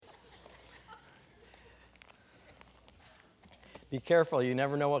Be careful. You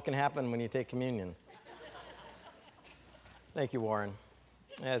never know what can happen when you take communion. Thank you, Warren.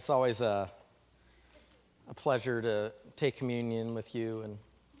 Yeah, it's always a pleasure to take communion with you. And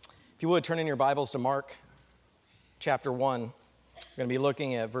if you would, turn in your Bibles to Mark chapter 1. We're going to be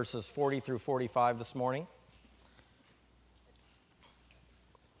looking at verses 40 through 45 this morning.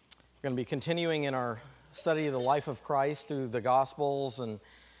 We're going to be continuing in our study of the life of Christ through the Gospels, and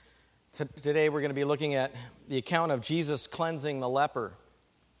today we're going to be looking at the account of Jesus cleansing the leper.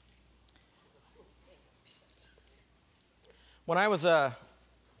 When I was a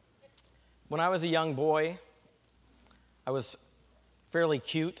young boy, I was fairly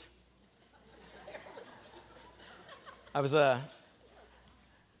cute. I was kind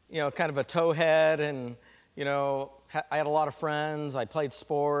of a towhead, and I had a lot of friends. I played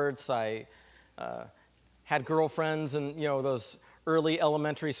sports. I had girlfriends, and those early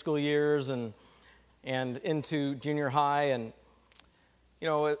elementary school years and into junior high, and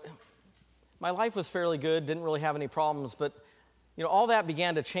my life was fairly good, didn't really have any problems, but all that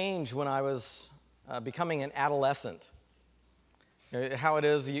began to change when I was becoming an adolescent. How it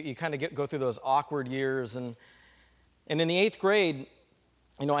is, you kind of go through those awkward years, and in the 8th grade,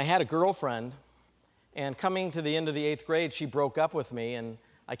 I had a girlfriend, and coming to the end of the 8th grade, she broke up with me, and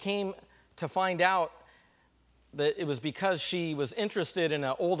I came to find out that it was because she was interested in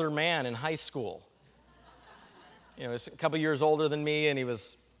an older man in high school. He was a couple years older than me, and he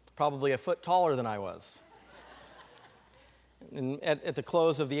was probably a foot taller than I was. And at the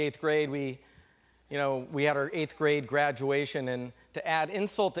close of the 8th grade, we had our 8th grade graduation, and to add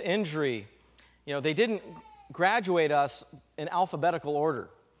insult to injury, they didn't graduate us in alphabetical order.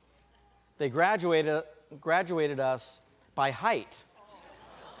 They graduated us by height.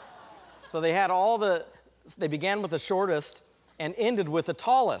 So they had they began with the shortest and ended with the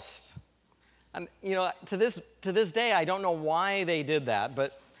tallest. And to this day, I don't know why they did that,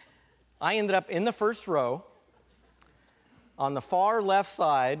 but I ended up in the first row on the far left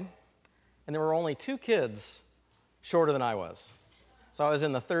side, and there were only 2 kids shorter than I was. So I was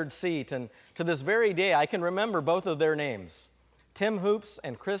in the 3rd seat, and to this very day, I can remember both of their names, Tim Hoops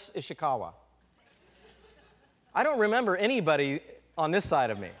and Chris Ishikawa. I don't remember anybody on this side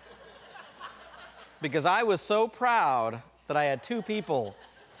of me, because I was so proud that I had 2 people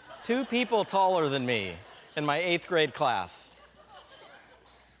taller than me in my 8th grade class.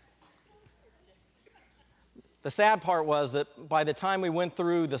 The sad part was that by the time we went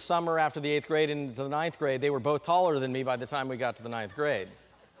through the summer after the 8th grade into the 9th grade, they were both taller than me by the time we got to the 9th grade.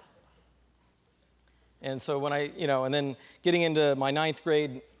 And so when and then getting into my 9th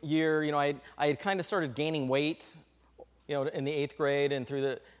grade year, I had kind of started gaining weight, in the 8th grade and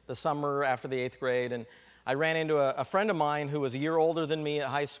through the summer after the 8th grade. And I ran into a friend of mine who was a year older than me at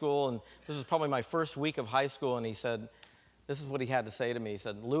high school, and this was probably my first week of high school, and he said, this is what he had to say to me. He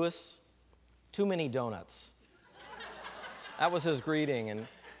said, "Lewis, too many donuts." That was his greeting, and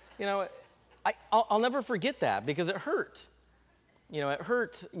I'll never forget that, because it hurt. It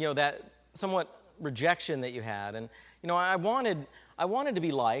hurt, that somewhat rejection that you had, and I wanted to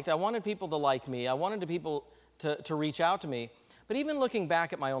be liked. I wanted people to like me. I wanted people to reach out to me. But even looking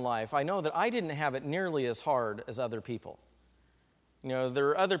back at my own life, I know that I didn't have it nearly as hard as other people. There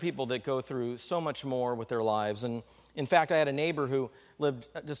are other people that go through so much more with their lives. And in fact, I had a neighbor who lived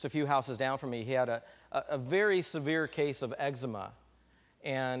just a few houses down from me. He had a very severe case of eczema.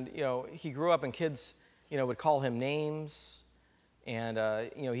 And, he grew up and kids, would call him names.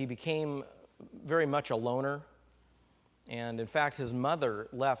 And, he became very much a loner. And in fact, his mother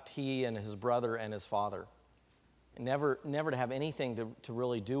left he and his brother and his father. Never to have anything to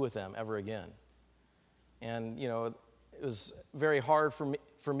really do with them ever again. And, it was very hard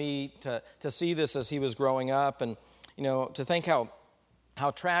for me to see this as he was growing up, and, to think how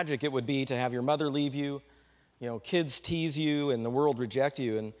tragic it would be to have your mother leave you, kids tease you, and the world reject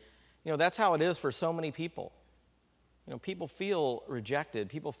you. And, that's how it is for so many people. People feel rejected.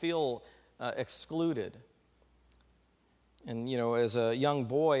 People feel excluded. And, as a young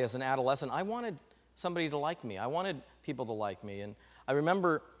boy, as an adolescent, I wanted somebody to like me. I wanted people to like me. And I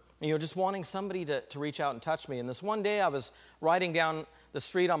remember, just wanting somebody to reach out and touch me. And this one day I was riding down the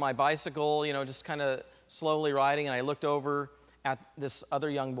street on my bicycle, just kind of slowly riding, and I looked over at this other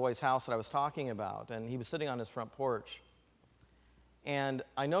young boy's house that I was talking about, and he was sitting on his front porch. And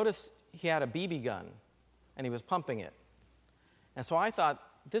I noticed he had a BB gun, and he was pumping it. And so I thought,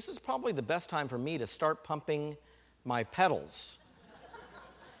 this is probably the best time for me to start pumping my pedals.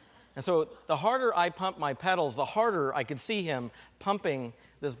 And so the harder I pumped my pedals, the harder I could see him pumping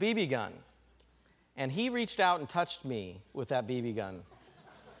this BB gun. And he reached out and touched me with that BB gun,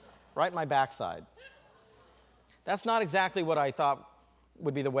 right in my backside. that's not exactly what I thought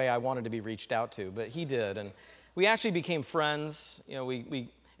would be the way I wanted to be reached out to, but he did. And we actually became friends. We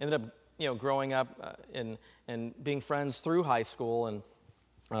ended up, growing up and being friends through high school and,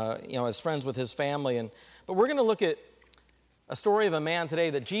 as friends with his family. But we're going to look at a story of a man today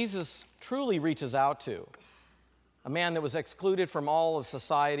that Jesus truly reaches out to. A man that was excluded from all of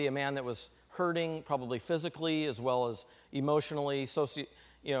society, a man that was hurting, probably physically as well as emotionally,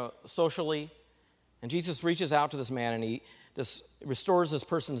 socially. And Jesus reaches out to this man, and he restores this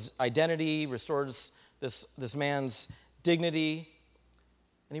person's identity, restores this man's dignity,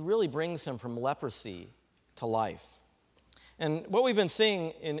 and he really brings him from leprosy to life. And what we've been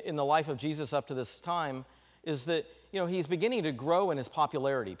seeing in the life of Jesus up to this time is that he's beginning to grow in his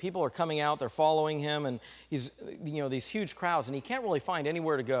popularity. People are coming out, they're following him, and he's, these huge crowds, and he can't really find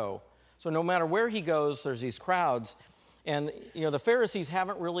anywhere to go. So no matter where he goes, there's these crowds. And, the Pharisees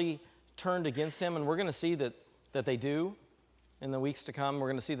haven't really turned against him, and we're going to see that they do in the weeks to come. We're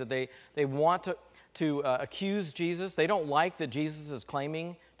going to see that they want to accuse Jesus. They don't like that Jesus is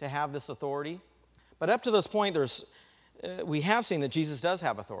claiming to have this authority. But up to this point, we have seen that Jesus does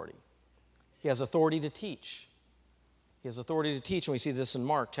have authority. He has authority to teach. He has authority to teach, and we see this in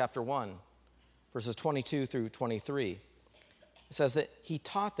Mark chapter 1, verses 22 through 23. It says that he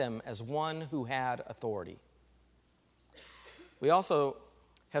taught them as one who had authority. We also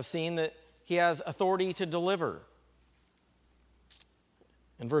have seen that he has authority to deliver.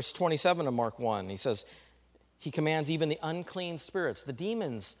 In verse 27 of Mark 1, he says, he commands even the unclean spirits. The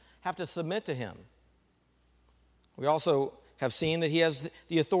demons have to submit to him. We also have seen that he has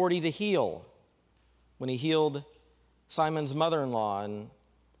the authority to heal. When he healed Simon's mother-in-law in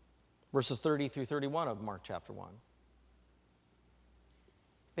verses 30 through 31 of Mark chapter 1.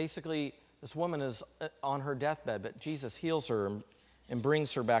 Basically, this woman is on her deathbed, but Jesus heals her and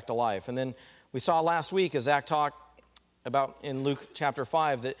brings her back to life. And then we saw last week, as Zach talked about in Luke chapter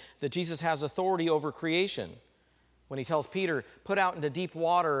 5, that Jesus has authority over creation. When he tells Peter, put out into deep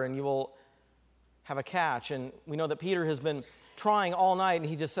water and you will have a catch. And we know that Peter has been trying all night, and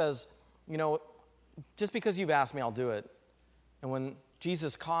he just says, just because you've asked me, I'll do it. And when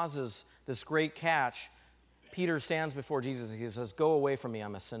Jesus causes this great catch, Peter stands before Jesus and he says, go away from me,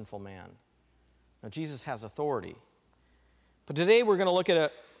 I'm a sinful man. Now, Jesus has authority. But today we're going to look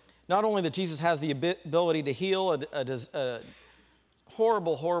at not only that Jesus has the ability to heal a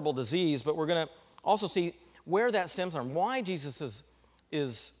horrible, horrible disease, but we're going to also see where that stems from, why Jesus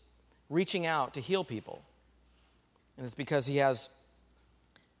is reaching out to heal people. And it's because he has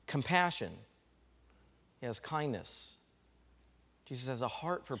compassion. He has kindness. Jesus has a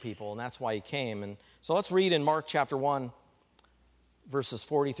heart for people, and that's why he came. And so let's read in Mark chapter 1, verses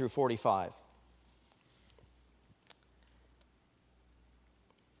 40 through 45. It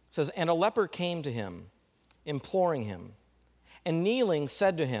says, and a leper came to him, imploring him, and kneeling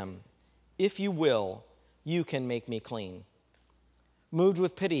said to him, if you will, you can make me clean. Moved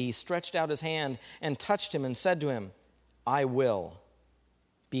with pity, he stretched out his hand and touched him and said to him, I will,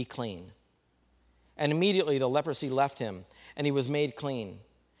 be clean. And immediately the leprosy left him, and he was made clean.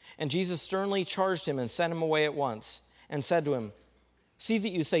 And Jesus sternly charged him and sent him away at once, and said to him, see that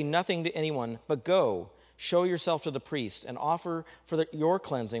you say nothing to anyone, but go, show yourself to the priest, and offer for your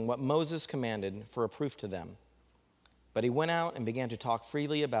cleansing what Moses commanded for a proof to them. But he went out and began to talk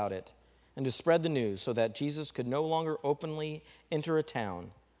freely about it, and to spread the news, so that Jesus could no longer openly enter a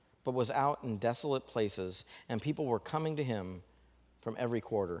town, but was out in desolate places, and people were coming to him from every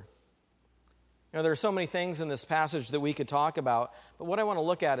quarter. There are so many things in this passage that we could talk about, but what I want to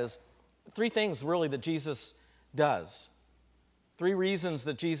look at is three things really that Jesus does. Three reasons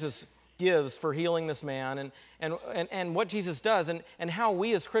that Jesus gives for healing this man, and what Jesus does, and how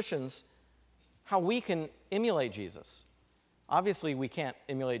we as Christians, how we can emulate Jesus. Obviously, we can't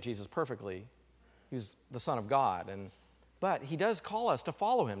emulate Jesus perfectly. He's the Son of God, but he does call us to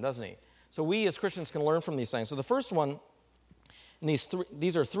follow him, doesn't he? So we as Christians can learn from these things. So the first one, and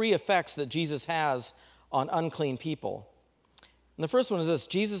these are three effects that Jesus has on unclean people. And the first one is this: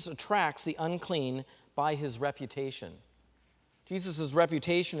 Jesus attracts the unclean by his reputation. Jesus'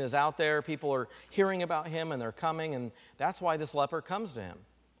 reputation is out there. People are hearing about him, and they're coming, and that's why this leper comes to him.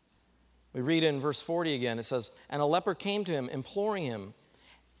 We read in verse 40 again. It says, and a leper came to him, imploring him,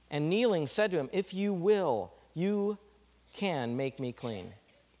 and kneeling said to him, if you will, you can make me clean.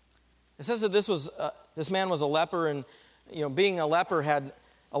 It says that this man was a leper, and being a leper had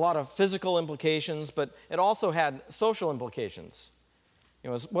a lot of physical implications, but it also had social implications.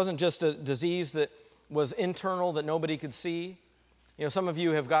 It wasn't just a disease that was internal that nobody could see. Some of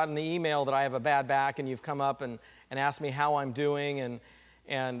you have gotten the email that I have a bad back, and you've come up and asked me how I'm doing, and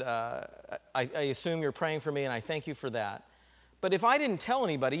And I assume you're praying for me, and I thank you for that. But if I didn't tell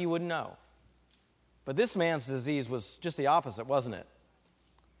anybody, you wouldn't know. But this man's disease was just the opposite, wasn't it?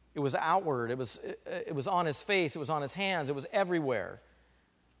 It was outward. It was on his face. It was on his hands. It was everywhere.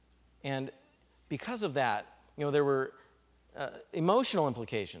 And because of that, there were emotional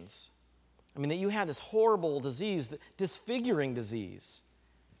implications. I mean, that you had this horrible disease, disfiguring disease.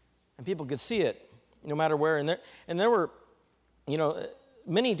 And people could see it no matter where. And there were,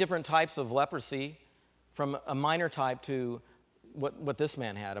 many different types of leprosy, from a minor type to what this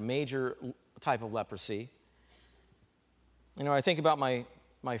man had, a major type of leprosy. I think about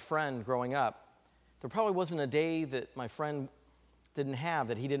my friend growing up. There probably wasn't a day that my friend didn't have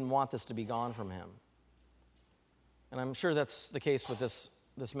that he didn't want this to be gone from him. And I'm sure that's the case with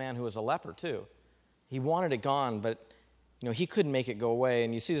this man who was a leper too. He wanted it gone, but he couldn't make it go away.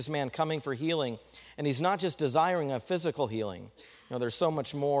 And you see this man coming for healing, and he's not just desiring a physical healing. There's so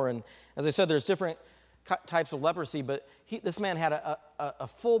much more. And as I said, there's different types of leprosy, but this man had a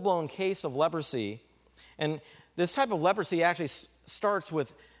full-blown case of leprosy. And this type of leprosy actually starts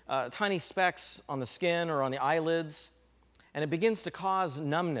with tiny specks on the skin or on the eyelids, and it begins to cause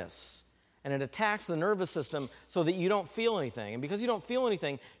numbness, and it attacks the nervous system so that you don't feel anything. And because you don't feel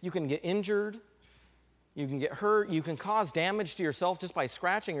anything, you can get injured, you can get hurt, you can cause damage to yourself just by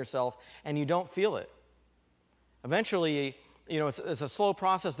scratching yourself, and you don't feel it. Eventually, it's a slow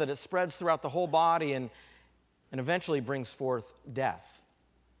process that it spreads throughout the whole body and eventually brings forth death.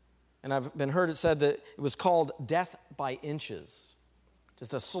 And I've been heard it said that it was called death by inches.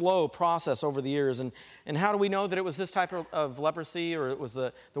 Just a slow process over the years. And how do we know that it was this type of leprosy, or it was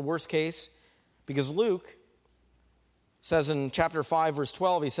the worst case? Because Luke says in chapter 5, verse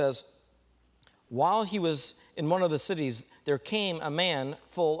 12, he says, while he was in one of the cities, there came a man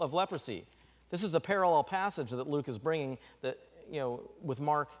full of leprosy. This is a parallel passage that Luke is bringing that, with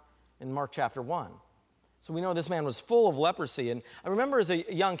Mark in Mark chapter 1. So we know this man was full of leprosy. And I remember as a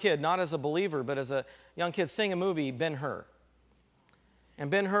young kid, not as a believer, but as a young kid, seeing a movie, Ben-Hur. And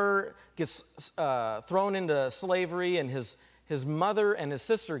Ben-Hur gets thrown into slavery, and his mother and his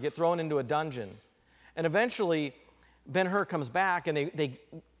sister get thrown into a dungeon. And eventually, Ben-Hur comes back, and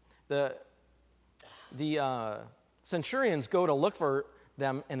the centurions go to look for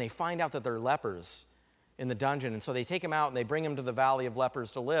them, and they find out that they're lepers in the dungeon. And so they take him out, and they bring him to the Valley of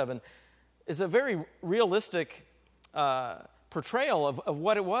Lepers to live. And it's a very realistic portrayal of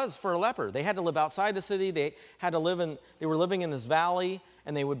what it was for a leper. They had to live outside the city. They were living in this valley,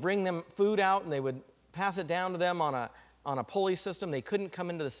 and they would bring them food out, and they would pass it down to them on a pulley system. They couldn't come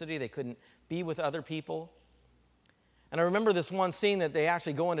into the city. They couldn't be with other people. And I remember this one scene that they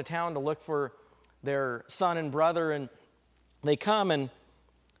actually go into town to look for their son and brother, and they come and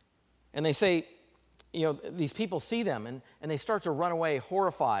they say, these people see them, and they start to run away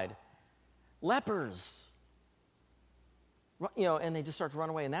horrified. Lepers. And they just start to run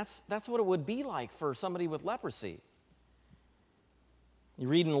away. And that's what it would be like for somebody with leprosy. You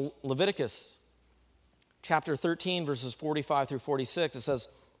read in Leviticus chapter 13, verses 45 through 46, it says,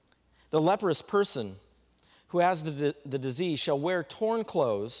 the leprous person who has the disease shall wear torn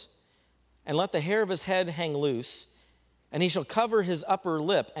clothes and let the hair of his head hang loose, and he shall cover his upper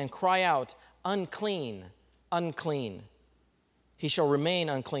lip and cry out, unclean, unclean. He shall remain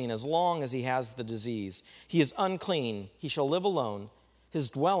unclean as long as he has the disease. He is unclean. He shall live alone. His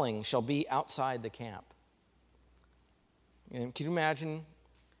dwelling shall be outside the camp. And can you imagine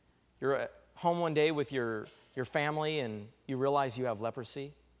you're at home one day with your family and you realize you have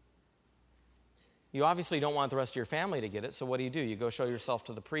leprosy? You obviously don't want the rest of your family to get it, so what do? You go show yourself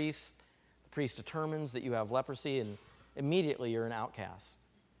to the priest. The priest determines that you have leprosy, and immediately you're an outcast.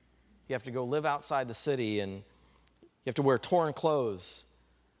 You have to go live outside the city, and you have to wear torn clothes.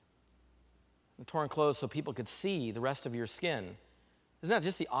 And torn clothes so people could see the rest of your skin. Isn't that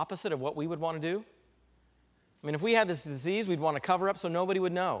just the opposite of what we would want to do? I mean, if we had this disease, we'd want to cover up so nobody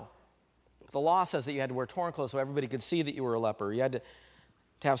would know. The law says that you had to wear torn clothes so everybody could see that you were a leper. You had to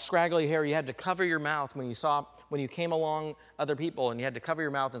have scraggly hair. You had to cover your mouth when you came along other people, and you had to cover your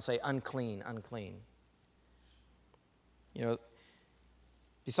mouth and say, unclean, unclean.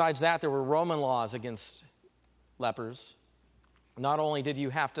 Besides that, there were Roman laws against lepers. Not only did you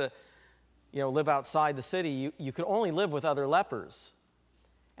have to, live outside the city, you could only live with other lepers.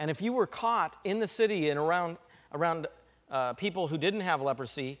 And if you were caught in the city and around people who didn't have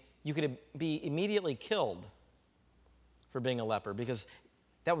leprosy, you could be immediately killed for being a leper, because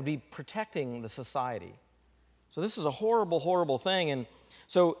that would be protecting the society. So this is a horrible, horrible thing. And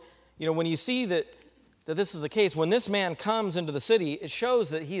so, when you see that this is the case, when this man comes into the city, it shows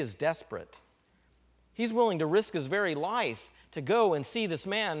that he is desperate. He's willing to risk his very life to go and see this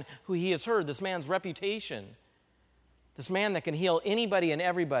man who he has heard, this man's reputation, this man that can heal anybody and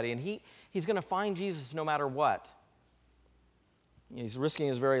everybody. And he's going to find Jesus no matter what. He's risking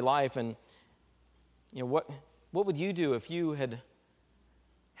his very life. And what would you do if you had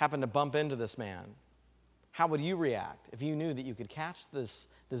happened to bump into this man? How would you react if you knew that you could catch this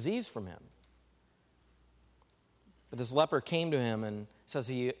disease from him? But this leper came to him and says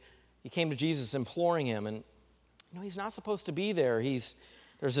he came to Jesus imploring him. And he's not supposed to be there.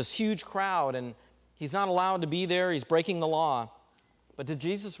 There's this huge crowd and he's not allowed to be there. He's breaking the law. But did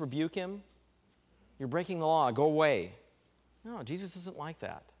Jesus rebuke him? You're breaking the law. Go away. No, Jesus isn't like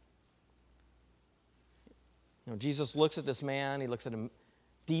that. Jesus looks at this man. He looks at him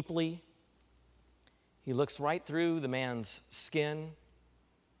deeply. He looks right through the man's skin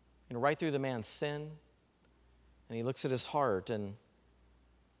and right through the man's sin. And he looks at his heart, and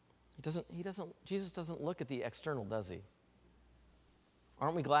Jesus doesn't look at the external, does he?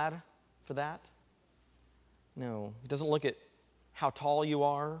 Aren't we glad for that? No, he doesn't look at how tall you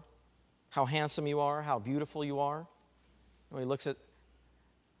are, how handsome you are, how beautiful you are. No, he looks at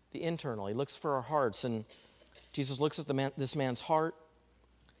the internal. He looks for our hearts, and Jesus looks at this man's heart.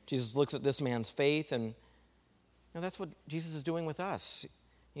 Jesus looks at this man's faith, and that's what Jesus is doing with us.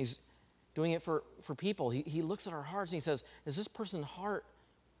 He's doing it for people. He looks at our hearts and he says, does this person's heart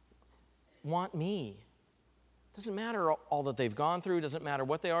want me? Doesn't matter all that they've gone through, doesn't matter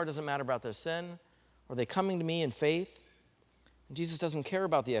what they are, doesn't matter about their sin. Are they coming to me in faith? And Jesus doesn't care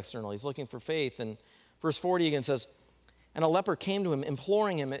about the external. He's looking for faith. And verse 40 again says, and a leper came to him,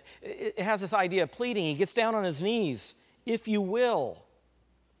 imploring him. It has this idea of pleading. He gets down on his knees. If you will,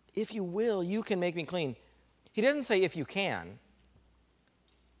 you can make me clean. He doesn't say if you can.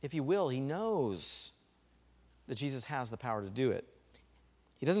 If you will, he knows that Jesus has the power to do it.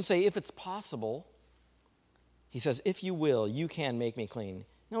 He doesn't say if it's possible. He says, if you will, you can make me clean.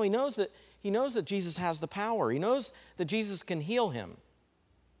 No, he knows that Jesus has the power. He knows that Jesus can heal him.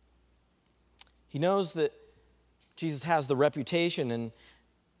 He knows that Jesus has the reputation, and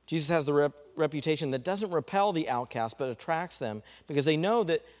Jesus has the reputation that doesn't repel the outcast but attracts them because they know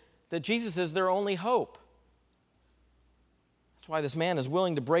that Jesus is their only hope. That's why this man is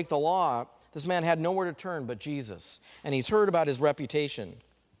willing to break the law. This man had nowhere to turn but Jesus, and he's heard about his reputation.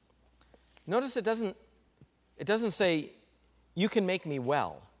 Notice it doesn't say, you can make me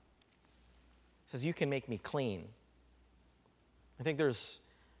well. It says, you can make me clean. I think there's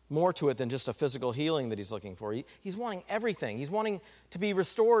more to it than just a physical healing that he's looking for. He's wanting everything. He's wanting to be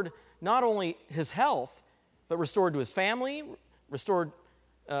restored, not only his health, but restored to his family, restored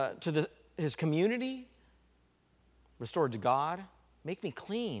to his community, restored to God. Make me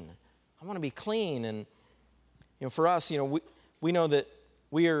clean. I want to be clean. And for us, we know that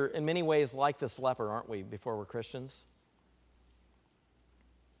we are in many ways like this leper, aren't we, before we're Christians?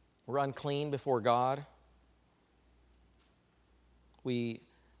 We're unclean before God. We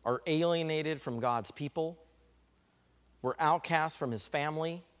are alienated from God's people. We're outcast from his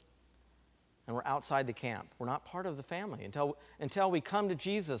family. And we're outside the camp. We're not part of the family until we come to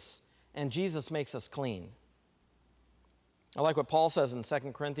Jesus and Jesus makes us clean. I like what Paul says in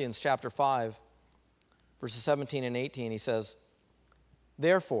 2 Corinthians chapter 5, verses 17 and 18. He says,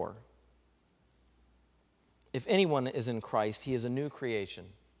 therefore, if anyone is in Christ, he is a new creation.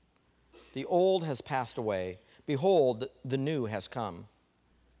 The old has passed away. Behold, the new has come.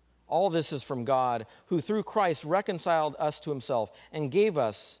 All this is from God, who through Christ reconciled us to himself and gave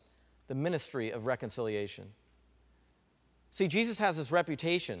us the ministry of reconciliation. See, Jesus has this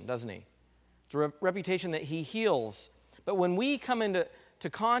reputation, doesn't he? It's a reputation that he heals. But when we come into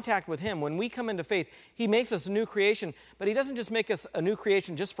contact with him, when we come into faith, he makes us a new creation. But he doesn't just make us a new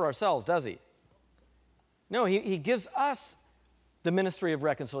creation just for ourselves, does he? No, he gives us the ministry of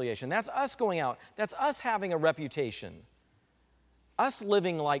reconciliation. That's us going out. That's us having a reputation. Us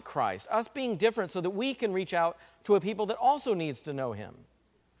living like Christ. Us being different so that we can reach out to a people that also needs to know him.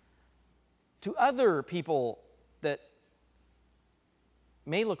 To other people that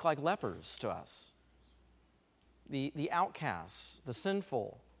may look like lepers to us. The outcasts, the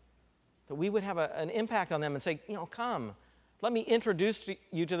sinful. That we would have an impact on them and say, come, let me introduce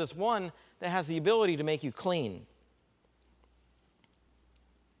you to this one that has the ability to make you clean.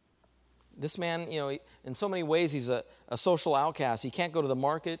 This man, in so many ways, he's a social outcast. He can't go to the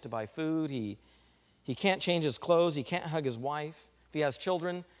market to buy food. He can't change his clothes. He can't hug his wife. If he has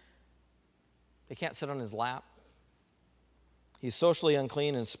children, they can't sit on his lap. He's socially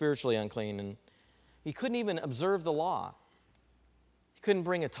unclean and spiritually unclean. And he couldn't even observe the law. He couldn't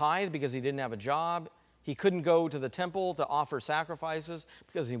bring a tithe because he didn't have a job. He couldn't go to the temple to offer sacrifices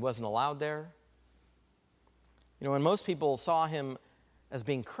because he wasn't allowed there. And most people saw him as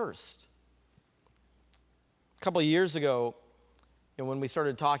being cursed. A couple of years ago, when we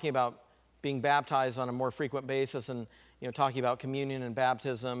started talking about being baptized on a more frequent basis and talking about communion and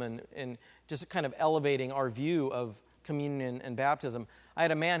baptism and just kind of elevating our view of communion and baptism, I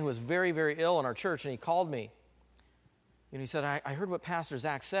had a man who was very, very ill in our church, and he called me. He said, I heard what Pastor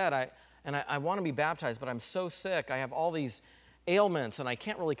Zach said, I want to be baptized, but I'm so sick. I have all these ailments, and I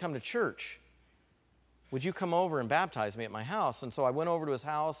can't really come to church. Would you come over and baptize me at my house? And so I went over to his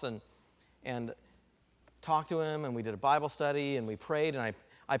house and talked to him, and we did a Bible study, and we prayed, and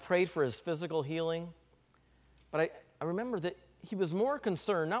I prayed for his physical healing. But I remember that he was more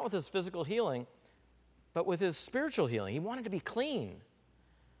concerned, not with his physical healing, but with his spiritual healing. He wanted to be clean.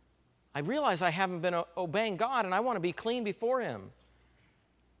 I realized I haven't been obeying God, and I want to be clean before him.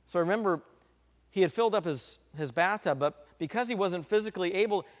 So I remember he had filled up his bathtub, but because he wasn't physically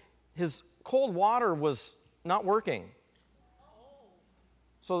able, his cold water was not working.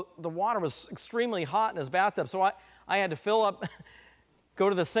 So the water was extremely hot in his bathtub. So I had to fill up, go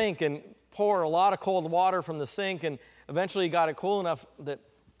to the sink and pour a lot of cold water from the sink, and eventually got it cool enough that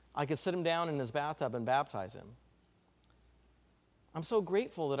I could sit him down in his bathtub and baptize him. I'm so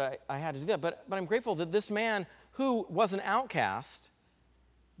grateful that I had to do that, but I'm grateful that this man who was an outcast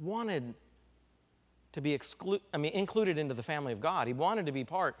wanted to be included into the family of God. He wanted to be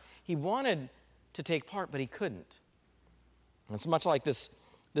part. He wanted to take part, but he couldn't. And it's much like this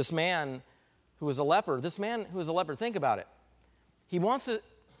man who was a leper. This man who was a leper, think about it. He wants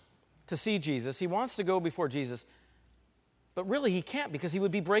to see Jesus. He wants to go before Jesus, but really he can't because he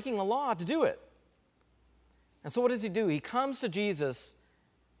would be breaking the law to do it. And so what does he do? He comes to Jesus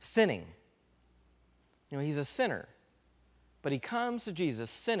sinning. He's a sinner, but he comes to Jesus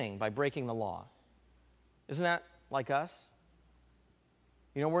sinning by breaking the law. Isn't that like us?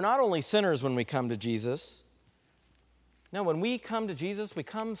 We're not only sinners when we come to Jesus. No, when we come to Jesus, we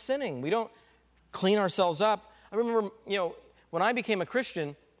come sinning. We don't clean ourselves up. I remember, when I became a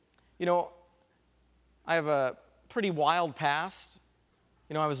Christian, I have a pretty wild past.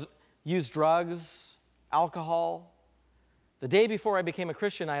 I used drugs, alcohol. The day before I became a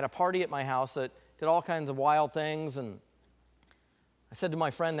Christian, I had a party at my house that did all kinds of wild things, and I said to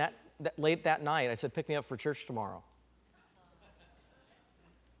my friend that late that night, I said, pick me up for church tomorrow.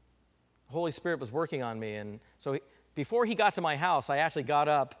 The Holy Spirit was working on me, and so before he got to my house, I actually got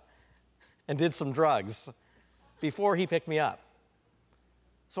up and did some drugs before he picked me up.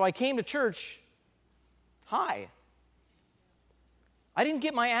 So I came to church high. I didn't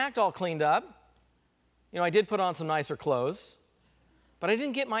get my act all cleaned up. I did put on some nicer clothes, but I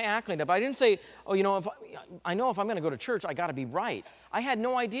didn't get my act cleaned up. I didn't say, if I'm going to go to church, I got to be right. I had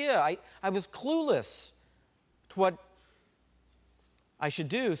no idea. I was clueless to what I should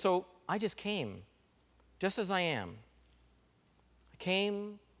do, so I just came, just as I am. I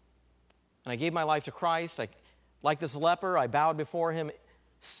came, and I gave my life to Christ. Like this leper, I bowed before him,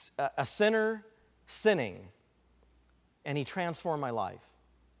 a sinner sinning, and he transformed my life.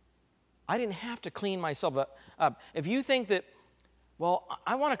 I didn't have to clean myself up. If you think that,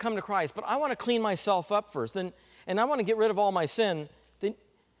 I want to come to Christ, but I want to clean myself up first, and I want to get rid of all my sin,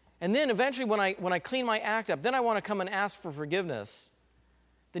 and then eventually when I clean my act up, then I want to come and ask for forgiveness,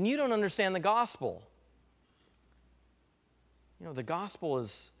 then you don't understand the gospel. The gospel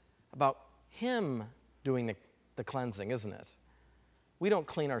is about him doing the cleansing, isn't it? We don't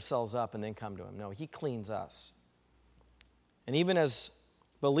clean ourselves up and then come to him. No, he cleans us. And even as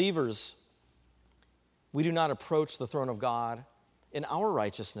believers, we do not approach the throne of God in our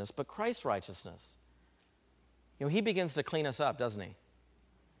righteousness, but Christ's righteousness. He begins to clean us up, doesn't he?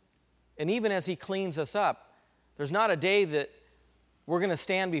 And even as he cleans us up, there's not a day that we're going to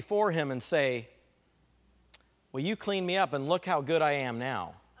stand before him and say, well, you cleaned me up and look how good I am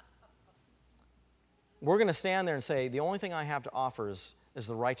now. We're going to stand there and say, the only thing I have to offer is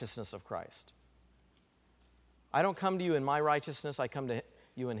the righteousness of Christ. I don't come to you in my righteousness, I come to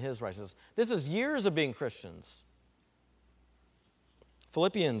you in his righteousness. This is years of being Christians.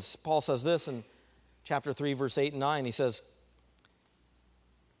 Philippians, Paul says this in chapter 3, verse 8 and 9. He says,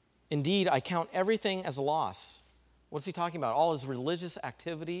 indeed, I count everything as a loss. What's he talking about? All his religious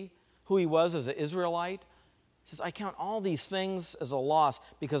activity, who he was as an Israelite. He says, I count all these things as a loss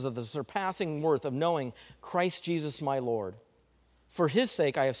because of the surpassing worth of knowing Christ Jesus my Lord. For his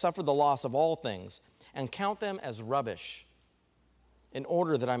sake I have suffered the loss of all things and count them as rubbish, in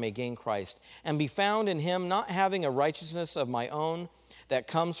order that I may gain Christ and be found in him, not having a righteousness of my own that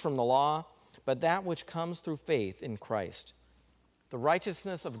comes from the law, but that which comes through faith in Christ. The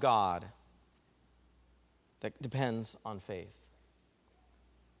righteousness of God that depends on faith.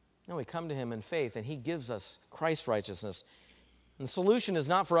 No, we come to him in faith, and he gives us Christ's righteousness. And the solution is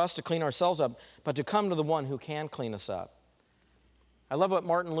not for us to clean ourselves up, but to come to the one who can clean us up. I love what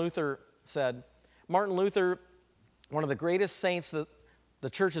Martin Luther said. Martin Luther, one of the greatest saints that the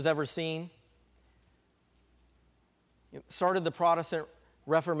church has ever seen, started the Protestant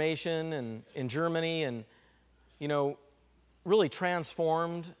Reformation in Germany and, really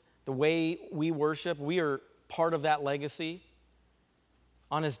transformed the way we worship. We are part of that legacy.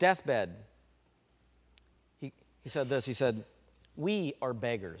 On his deathbed, he said this. He said, "We are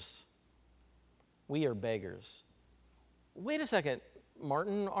beggars. We are beggars." Wait a second,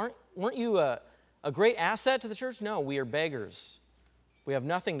 Martin, weren't you a great asset to the church? No, we are beggars. We have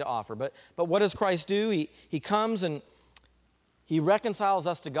nothing to offer. But what does Christ do? He comes and he reconciles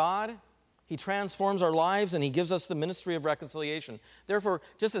us to God. He transforms our lives, and he gives us the ministry of reconciliation. Therefore,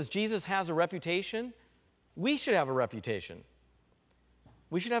 just as Jesus has a reputation, we should have a reputation.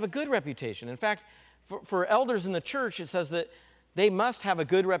 We should have a good reputation. In fact, for elders in the church, it says that they must have a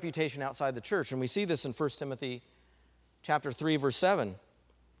good reputation outside the church. And we see this in 1 Timothy chapter 3, verse 7. It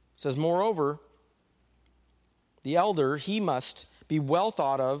says, "Moreover, the elder, he must be well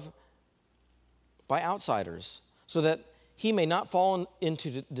thought of by outsiders, so that he may not fall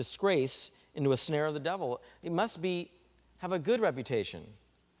into disgrace, into a snare of the devil." He must have a good reputation.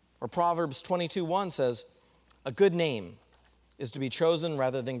 Or Proverbs 22:1 says, "A good name is to be chosen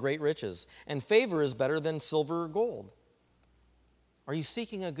rather than great riches, and favor is better than silver or gold." Are you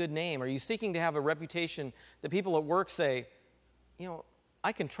seeking a good name? Are you seeking to have a reputation that people at work say,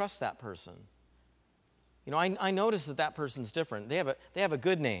 I can trust that person? I notice that person's different. They have a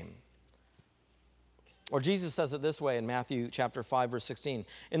good name. Or Jesus says it this way in Matthew chapter 5, verse 16.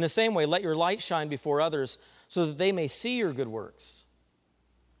 "In the same way, let your light shine before others so that they may see your good works.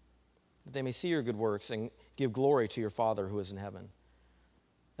 That they may see your good works and give glory to your Father who is in heaven."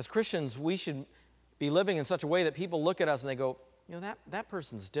 As Christians, we should be living in such a way that people look at us and they go, that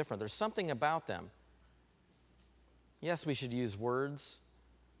person's different. There's something about them. Yes, we should use words,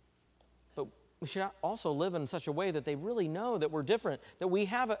 but we should also live in such a way that they really know that we're different, that we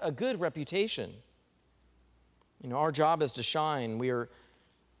have a good reputation. Our job is to shine. In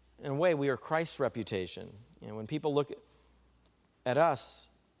a way, we are Christ's reputation. When people look at us,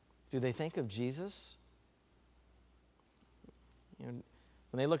 do they think of Jesus? When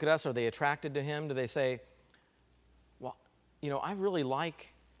they look at us, are they attracted to him? Do they say, well, I really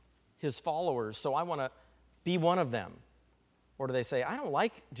like his followers, so I want to be one of them? Or do they say, I don't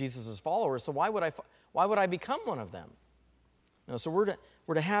like Jesus' followers, so why would I become one of them? So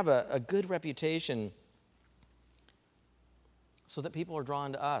we're to have a good reputation so that people are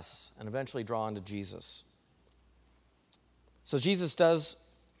drawn to us and eventually drawn to Jesus. So Jesus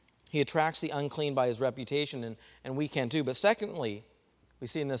he attracts the unclean by his reputation, and we can too. But secondly, we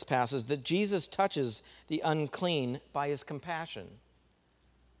see in this passage that Jesus touches the unclean by his compassion.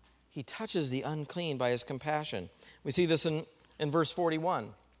 He touches the unclean by his compassion. We see this in verse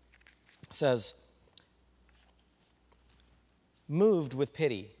 41. It says, moved with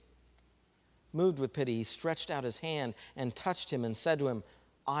pity, he stretched out his hand and touched him and said to him,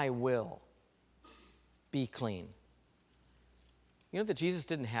 "I will be clean." You know that Jesus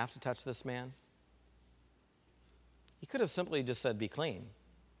didn't have to touch this man? He could have simply just said, "Be clean."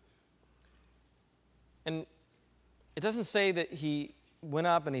 And it doesn't say that he went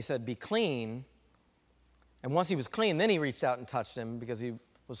up and he said, "Be clean." And once he was clean, then he reached out and touched him because he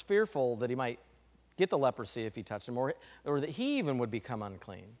was fearful that he might get the leprosy if he touched him, or that he even would become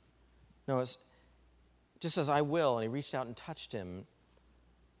unclean. No, it just says, "I will," and he reached out and touched him,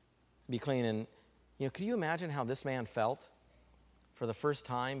 be clean. And, could you imagine how this man felt for the first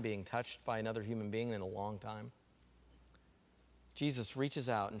time being touched by another human being in a long time? Jesus reaches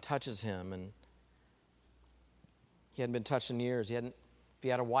out and touches him, and he hadn't been touched in years. If he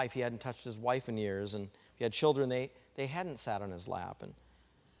had a wife, he hadn't touched his wife in years, and if he had children, they hadn't sat on his lap. And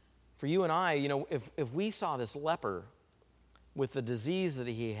for you and I, if we saw this leper with the disease that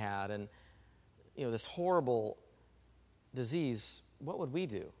he had, and this horrible disease, what would we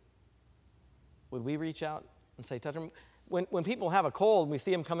do? Would we reach out and say, touch him? When people have a cold and we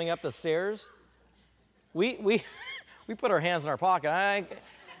see them coming up the stairs, we put our hands in our pocket.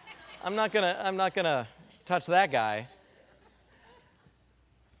 I'm not gonna touch that guy.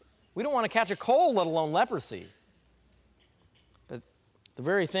 We don't want to catch a cold, let alone leprosy. But the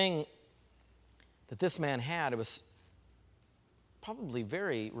very thing that this man had, it was probably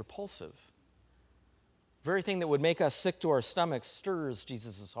very repulsive. The very thing that would make us sick to our stomachs stirs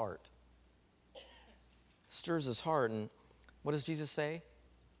Jesus' heart. Stirs his heart. And what does Jesus say?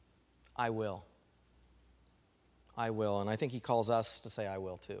 "I will. I will." And I think he calls us to say, "I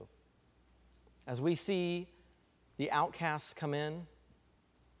will" too. As we see the outcasts come in,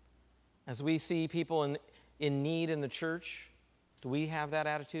 as we see people in need in the church, do we have that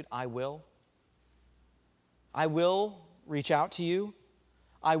attitude? I will. I will reach out to you.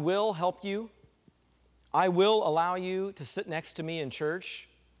 I will help you. I will allow you to sit next to me in church.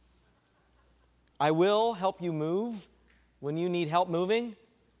 I will help you move when you need help moving.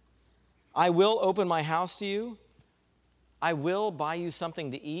 I will open my house to you. I will buy you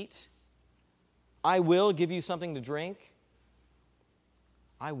something to eat. I will give you something to drink.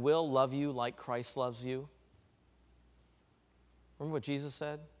 I will love you like Christ loves you. Remember what Jesus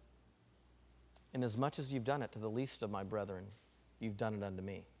said? Inasmuch as you've done it to the least of my brethren, you've done it unto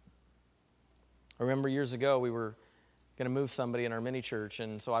me. I remember years ago we were going to move somebody in our mini church,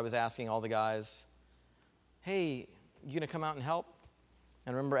 and so I was asking all the guys, hey, you going to come out and help?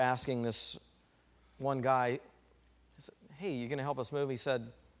 And I remember asking this one guy, hey, you going to help us move? He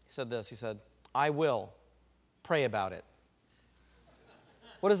said this, I will. Pray about it.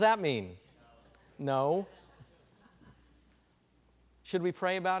 What does that mean? No. Should we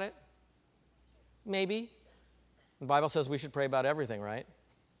pray about it? Maybe. The Bible says we should pray about everything, right?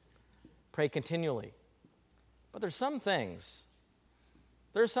 Pray continually. But there's some things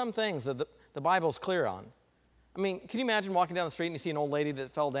that the Bible's clear on. I mean, can you imagine walking down the street and you see an old lady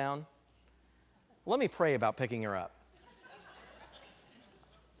that fell down? Let me pray about picking her up.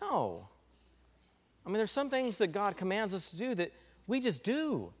 No. I mean, there's some things that God commands us to do that we just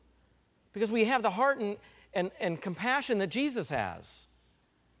do because we have the heart and compassion that Jesus has.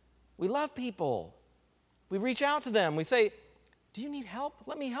 We love people. We reach out to them. We say, do you need help?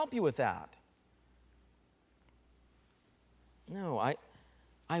 Let me help you with that. No,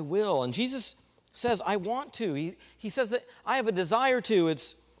 I will. And Jesus says, I want to. He says that I have a desire to.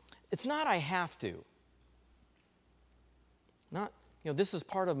 It's not I have to. Not, this is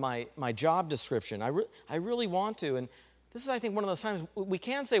part of my job description. I really want to. And this is, I think, one of those times we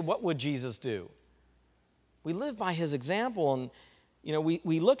can say, what would Jesus do? We live by his example, and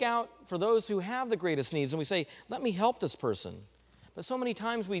we look out for those who have the greatest needs, and we say, let me help this person. But so many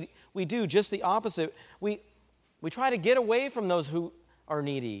times we do just the opposite. We try to get away from those who are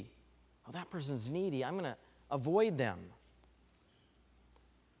needy. Oh, that person's needy. I'm going to avoid them.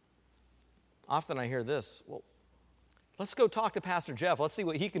 Often I hear this, well, let's go talk to Pastor Jeff. Let's see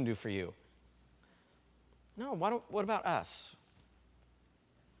what he can do for you. No, what about us?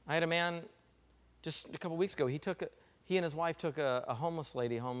 I had a man just a couple weeks ago. He and his wife took a homeless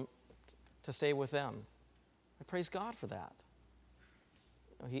lady home to stay with them. I praise God for that.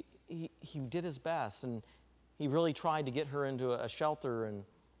 He did his best, and he really tried to get her into a shelter and,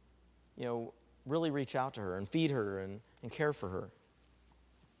 really reach out to her and feed her and care for her.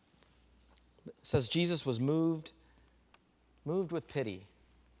 It says Jesus was moved with pity.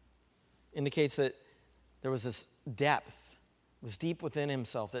 Indicates that there was this depth, it was deep within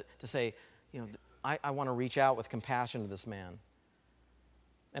himself to say, I want to reach out with compassion to this man.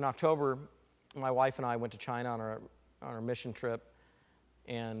 In October, my wife and I went to China on our mission trip,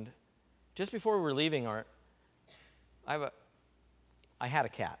 and just before we were leaving, I had a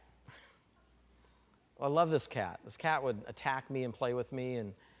cat. I love this cat. This cat would attack me and play with me,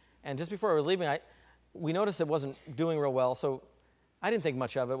 and just before I was leaving, we noticed it wasn't doing real well, so I didn't think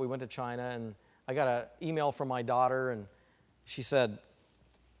much of it. We went to China, and I got an email from my daughter, and she said,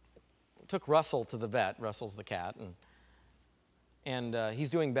 took Russell to the vet. Russell's the cat, and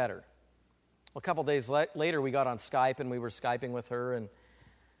he's doing better. Well, a couple days later, we got on Skype, and we were Skyping with her,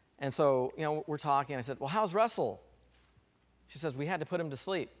 and so, we're talking. I said, well, how's Russell? She says, we had to put him to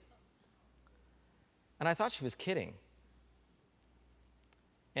sleep. And I thought she was kidding.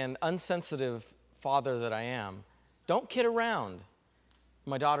 And unsensitive father that I am, don't kid around.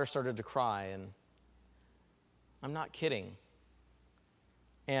 My daughter started to cry, and I'm not kidding.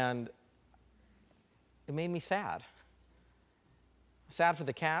 And it made me sad. Sad for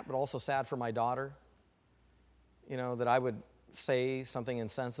the cat, but also sad for my daughter. That I would say something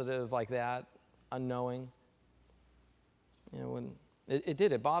insensitive like that, unknowing. When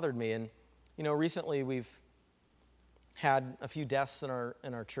it bothered me. And, recently we've had a few deaths in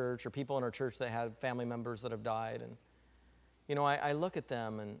our church, or people in our church that had family members that have died. And, I look at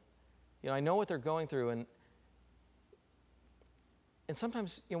them and, I know what they're going through. And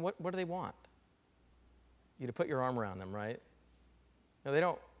sometimes, what do they want? You to put your arm around them, right? They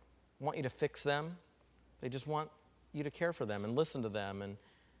don't want you to fix them. They just want you to care for them and listen to them. And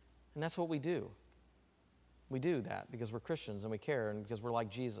that's what we do. We do that because we're Christians and we care and because we're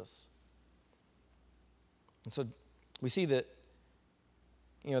like Jesus. And so we see that,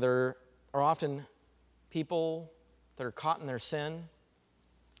 there are often people that are caught in their sin.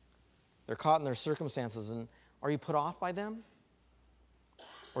 They're caught in their circumstances. And are you put off by them?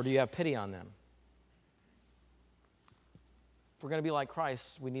 Or do you have pity on them? If we're going to be like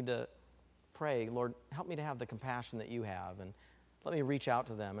Christ, we need to pray, Lord, help me to have the compassion that you have, and let me reach out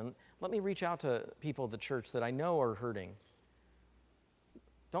to them, and let me reach out to people at the church that I know are hurting.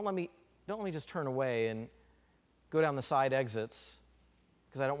 Don't let me just turn away and go down the side exits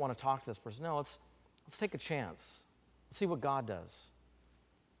because I don't want to talk to this person. No, let's take a chance. Let's see what God does.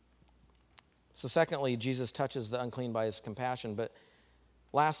 So secondly, Jesus touches the unclean by his compassion, but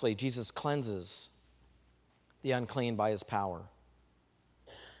lastly, Jesus cleanses the unclean by his power.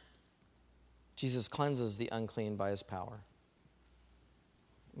 Jesus cleanses the unclean by his power.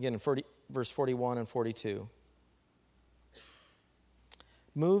 Again, in verse 41 and 42.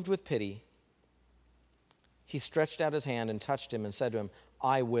 Moved with pity, he stretched out his hand and touched him and said to him,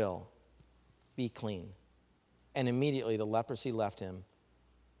 I will be clean. And immediately the leprosy left him,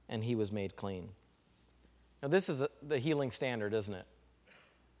 and he was made clean. Now this is the healing standard, isn't it?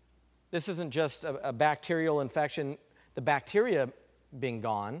 This isn't just a bacterial infection, the bacteria being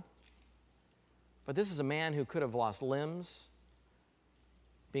gone, but this is a man who could have lost limbs,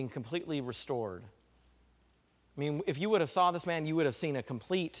 being completely restored. I mean, if you would have saw this man, you would have seen a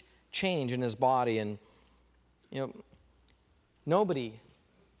complete change in his body. And, nobody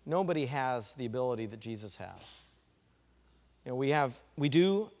has the ability that Jesus has. We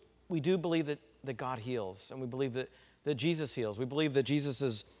do believe that God heals, and we believe that Jesus heals. We believe that Jesus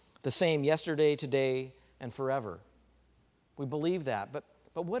is the same yesterday, today, and forever. We believe that. But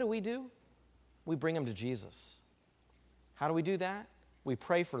what do? We bring them to Jesus. How do we do that? We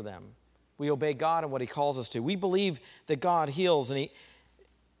pray for them. We obey God and what he calls us to. We believe that God heals, and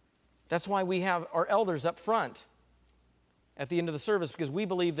that's why we have our elders up front at the end of the service, because we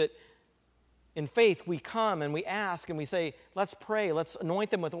believe that in faith we come and we ask and we say, let's pray, let's anoint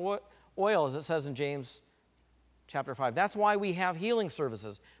them with oil, as it says in James chapter 5. That's why we have healing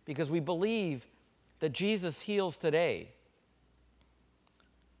services, because we believe that Jesus heals today.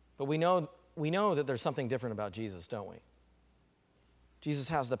 But we know that there's something different about Jesus, don't we? Jesus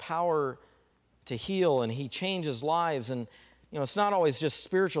has the power to heal, and he changes lives. And it's not always just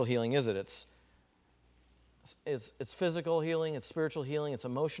spiritual healing, is it? It's physical healing, it's spiritual healing, it's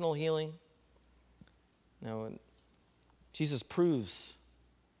emotional healing. Jesus proves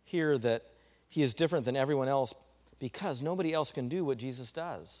here that he is different than everyone else because nobody else can do what Jesus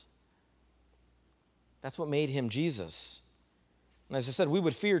does. That's what made him Jesus. And as I said, we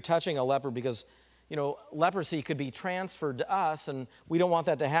would fear touching a leper because, leprosy could be transferred to us, and we don't want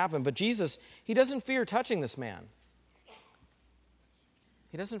that to happen. But Jesus, he doesn't fear touching this man.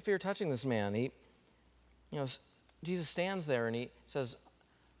 He doesn't fear touching this man. Jesus stands there and he says,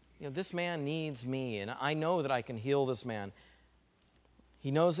 this man needs me, and I know that I can heal this man.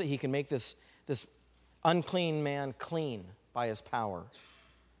 He knows that he can make this unclean man clean by his power.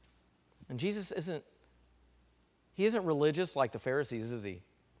 And Jesus isn't religious like the Pharisees, is he?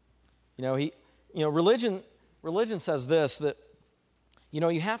 Religion says this, that,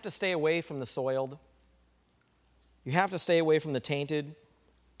 you have to stay away from the soiled. You have to stay away from the tainted.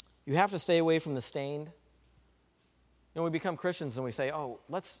 You have to stay away from the stained. We become Christians and we say,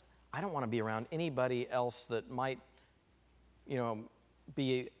 I don't want to be around anybody else that might,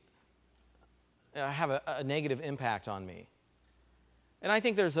 have a negative impact on me. And I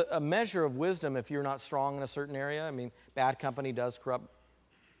think there's a measure of wisdom if you're not strong in a certain area. I mean, bad company does corrupt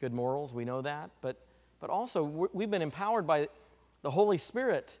good morals. We know that. But also, we've been empowered by the Holy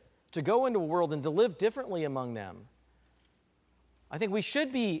Spirit to go into a world and to live differently among them. I think we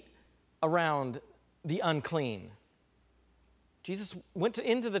should be around the unclean. Jesus went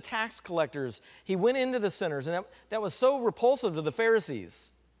into the tax collectors. He went into the sinners, and that was so repulsive to the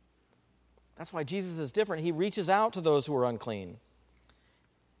Pharisees. That's why Jesus is different. He reaches out to those who are unclean.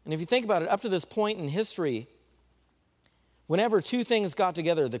 And if you think about it, up to this point in history, whenever two things got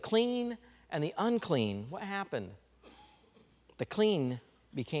together, the clean and the unclean, what happened? The clean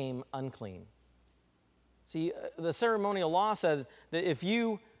became unclean. See, the ceremonial law says that if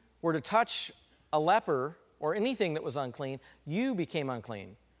you were to touch a leper or anything that was unclean, you became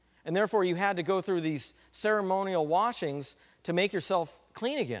unclean. And therefore, you had to go through these ceremonial washings to make yourself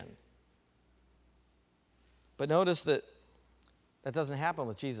clean again. But notice that doesn't happen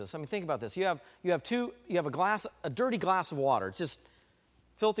with Jesus. I mean, think about this. You have a dirty glass of water. It's just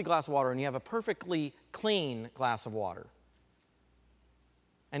filthy glass of water, and you have a perfectly clean glass of water.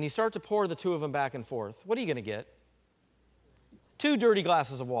 And you start to pour the two of them back and forth. What are you going to get? Two dirty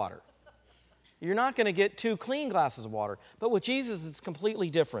glasses of water. You're not going to get two clean glasses of water. But with Jesus, it's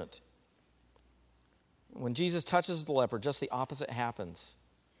completely different. When Jesus touches the leper, just the opposite happens.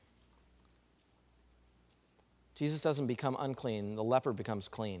 Jesus doesn't become unclean. The leper becomes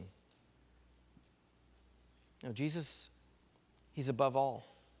clean. No, Jesus, he's above all.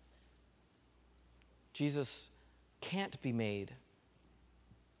 Jesus can't be made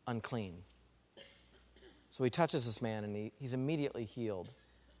unclean. So he touches this man, and he's immediately healed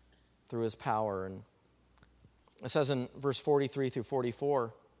through his power. And it says in verse 43 through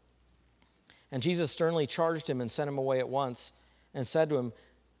 44, and Jesus sternly charged him and sent him away at once and said to him,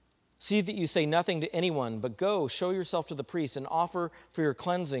 see that you say nothing to anyone, but go, show yourself to the priest and offer for your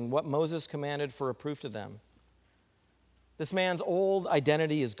cleansing what Moses commanded for a proof to them. This man's old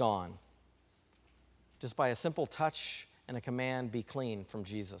identity is gone. Just by a simple touch and a command, be clean from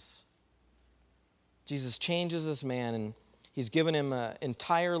Jesus. Jesus changes this man, and he's given him an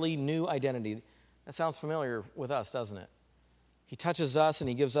entirely new identity. That sounds familiar with us, doesn't it? He touches us, and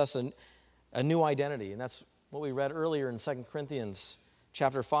he gives us a new identity, and that's what we read earlier in 2 Corinthians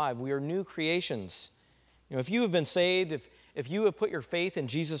chapter 5. We are new creations. You know, if you have been saved, if you have put your faith in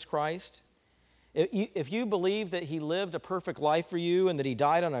Jesus Christ, if you believe that he lived a perfect life for you and that he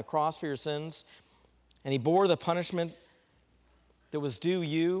died on a cross for your sins, and he bore the punishment that was due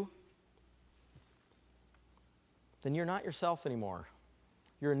you, then you're not yourself anymore.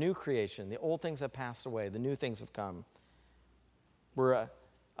 You're a new creation. The old things have passed away. The new things have come. We're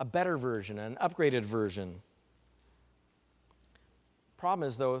a better version, an upgraded version. Problem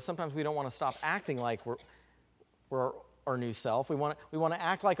is, though, sometimes we don't want to stop acting like we're our new self. We want to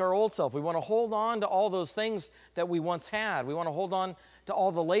act like our old self. We want to hold on to all those things that we once had. We want to hold on to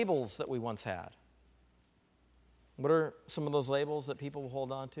all the labels that we once had. What are some of those labels that people will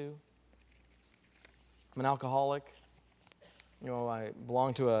hold on to? I'm an alcoholic. You know, I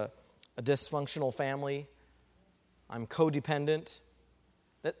belong to a dysfunctional family. I'm codependent.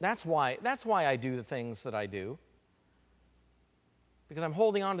 That's why I do the things that I do. Because I'm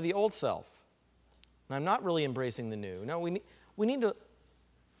holding on to the old self. And I'm not really embracing the new. No, we need to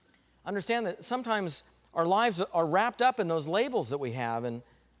understand that sometimes our lives are wrapped up in those labels that we have, and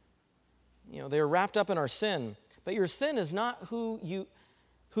they're wrapped up in our sin. But your sin is not who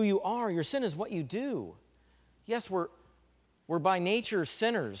you are. Your sin is what you do. Yes, we're by nature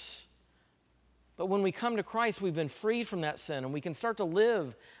sinners. But when we come to Christ, we've been freed from that sin, and we can start to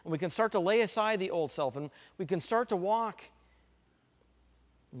live, and we can start to lay aside the old self, and we can start to walk.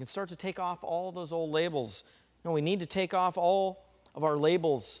 We can start to take off all those old labels. No, we need to take off all of our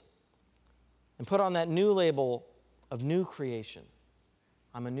labels and put on that new label of new creation.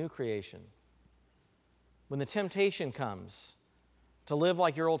 I'm a new creation. When the temptation comes to live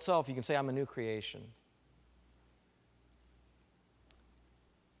like your old self, you can say, I'm a new creation.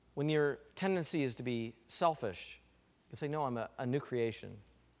 When your tendency is to be selfish, you can say, no, I'm a new creation.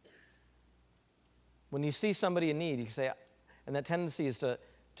 When you see somebody in need, you can say, and that tendency is to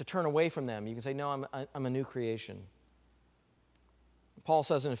turn away from them, you can say, no, I'm a new creation. Paul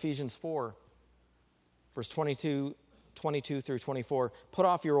says in Ephesians 4, verse 22 through 24, put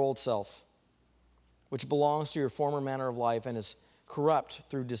off your old self, which belongs to your former manner of life and is corrupt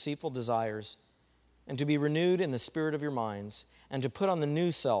through deceitful desires, and to be renewed in the spirit of your minds, and to put on the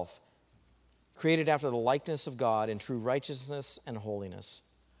new self, created after the likeness of God in true righteousness and holiness.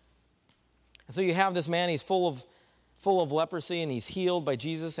 And so you have this man, he's full of leprosy, and he's healed by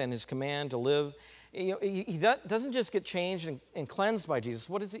Jesus and his command to live. He doesn't just get changed and cleansed by Jesus.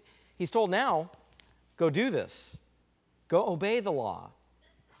 What is he? He's told now, go do this. Go obey the law.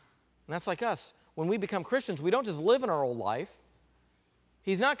 And that's like us. When we become Christians, we don't just live in our old life.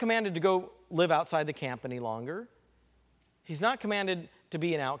 He's not commanded to go live outside the camp any longer. He's not commanded to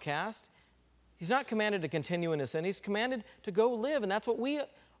be an outcast. He's not commanded to continue in his sin. He's commanded to go live, and that's what we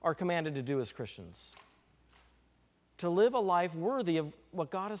are commanded to do as Christians. To live a life worthy of what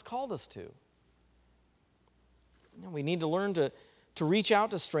God has called us to. We need to learn to reach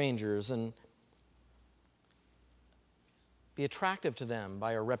out to strangers and be attractive to them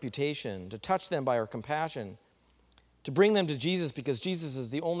by our reputation, to touch them by our compassion, to bring them to Jesus because Jesus is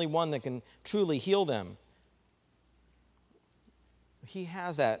the only one that can truly heal them. He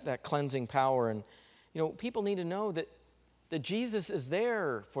has that cleansing power, and people need to know that Jesus is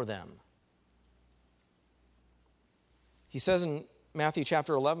there for them. He says in Matthew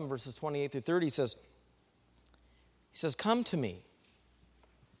chapter 11, verses 28 through 30, he says, come to me,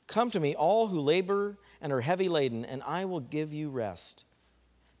 all who labor and are heavy laden, and I will give you rest.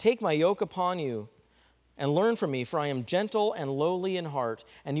 Take my yoke upon you and learn from me, for I am gentle and lowly in heart,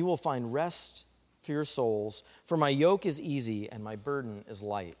 and you will find rest for your souls. For my yoke is easy and my burden is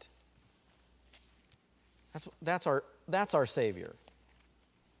light. That's our Savior.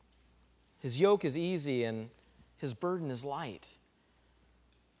 His yoke is easy and his burden is light.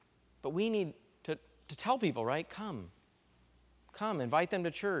 But we need to to tell people, right? Come, invite them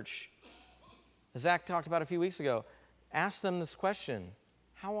to church. As Zach talked about a few weeks ago, ask them this question: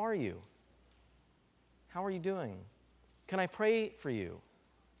 how are you? How are you doing? Can I pray for you?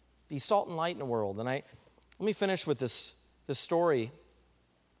 Be salt and light in the world. And let me finish with this story.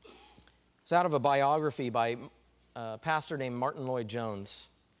 It's out of a biography by a pastor named Martin Lloyd-Jones.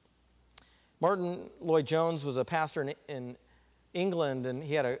 Martin Lloyd-Jones was a pastor in England, and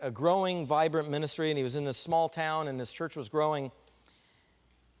he had a growing, vibrant ministry, and he was in this small town, and his church was growing.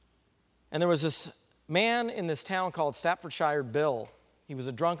 And there was this man in this town called Staffordshire Bill. He was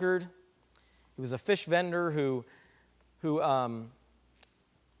a drunkard. He was a fish vendor who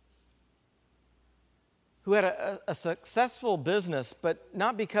had a successful business, but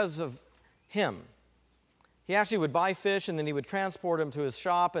not because of him. He actually would buy fish, and then he would transport them to his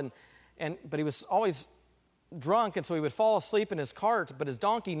shop, but he was always drunk, and so he would fall asleep in his cart, but his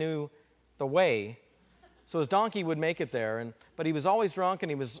donkey knew the way, so his donkey would make it there. But he was always drunk, and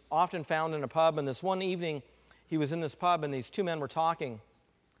he was often found in a pub, and this one evening, he was in this pub, and these two men were talking.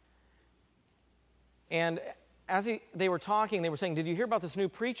 And as they were talking, they were saying, "Did you hear about this new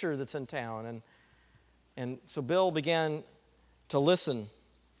preacher that's in town?" And so Bill began to listen.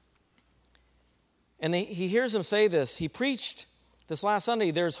 And he hears him say this. He preached this last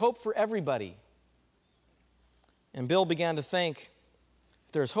Sunday, "There's hope for everybody." And Bill began to think,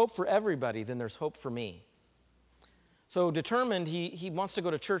 if there's hope for everybody, then there's hope for me. So determined, he wants to go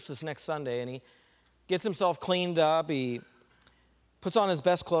to church this next Sunday, and he gets himself cleaned up. He puts on his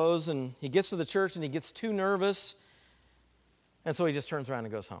best clothes, and he gets to the church, and he gets too nervous, and so he just turns around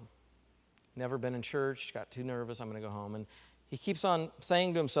and goes home. Never been in church, got too nervous, I'm going to go home. And he keeps on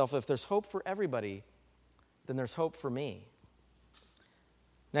saying to himself, if there's hope for everybody, then there's hope for me.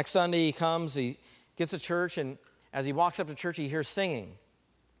 Next Sunday he comes, he gets to church, and as he walks up to church, he hears singing.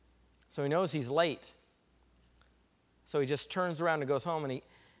 So he knows he's late. So he just turns around and goes home, and he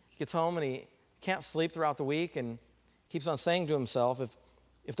gets home, and he can't sleep throughout the week, and keeps on saying to himself,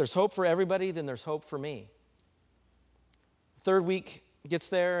 if there's hope for everybody, then there's hope for me. Third week, gets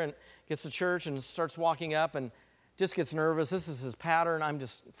there and gets to church and starts walking up and just gets nervous. This is his pattern.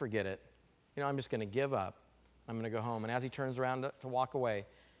 Forget it. I'm just going to give up. I'm going to go home. And as he turns around to walk away,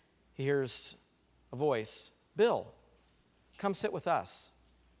 he hears a voice, "Bill, come sit with us."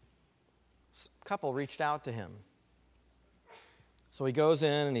 A couple reached out to him. So he goes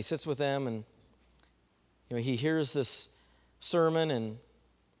in and he sits with them, and he hears this sermon, and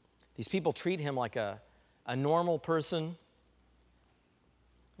these people treat him like a normal person.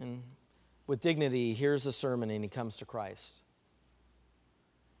 And with dignity, he hears the sermon and he comes to Christ.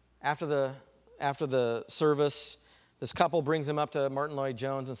 After the service, this couple brings him up to Martin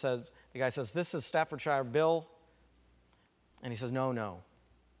Lloyd-Jones and the guy says, "This is Staffordshire Bill." And he says, No,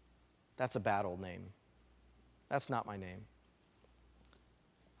 that's a bad old name. That's not my name.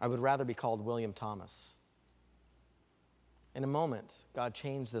 I would rather be called William Thomas. In a moment, God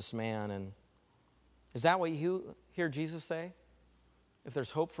changed this man. And is that what you hear Jesus say? If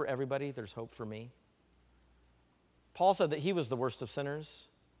there's hope for everybody, there's hope for me. Paul said that he was the worst of sinners.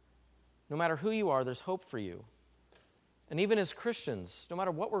 No matter who you are, there's hope for you. And even as Christians, no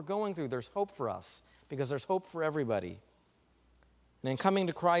matter what we're going through, there's hope for us because there's hope for everybody. And in coming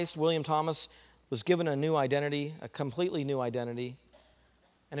to Christ, William Thomas was given a new identity, a completely new identity.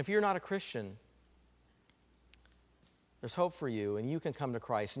 And if you're not a Christian, there's hope for you, and you can come to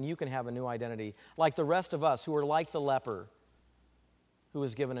Christ, and you can have a new identity, like the rest of us who are like the leper who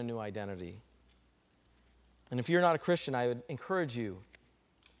was given a new identity. And if you're not a Christian, I would encourage you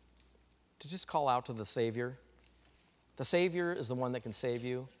to just call out to the Savior. The Savior is the one that can save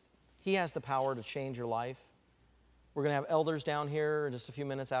you. He has the power to change your life. We're going to have elders down here in just a few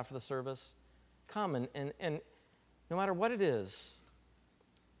minutes after the service. Come and no matter what it is,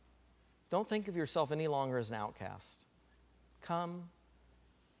 don't think of yourself any longer as an outcast. Come,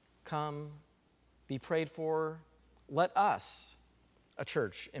 be prayed for. Let us, a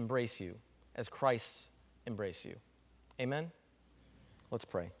church, embrace you as Christ embrace you. Amen? Let's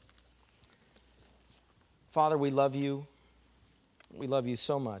pray. Father, we love you. We love you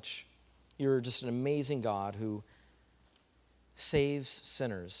so much. You're just an amazing God who saves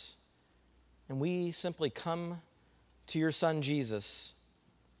sinners. And we simply come to your Son, Jesus,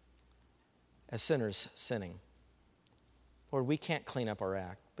 as sinners sinning. Lord, we can't clean up our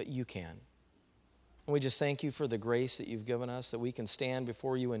act, but you can. And we just thank you for the grace that you've given us, that we can stand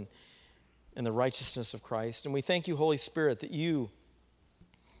before you in the righteousness of Christ. And we thank you, Holy Spirit, that you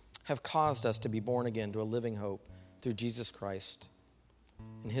have caused us to be born again to a living hope through Jesus Christ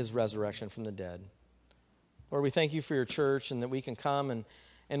and his resurrection from the dead. Lord, we thank you for your church and that we can come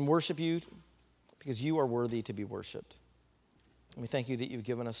and worship you because you are worthy to be worshiped. And we thank you that you've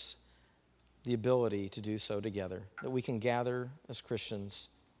given us the ability to do so together, that we can gather as Christians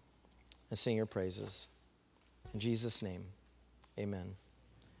and sing your praises. In Jesus' name, amen.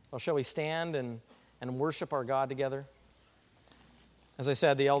 Well, shall we stand and worship our God together? As I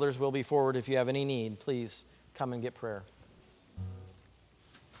said, the elders will be forward. If you have any need, please come and get prayer.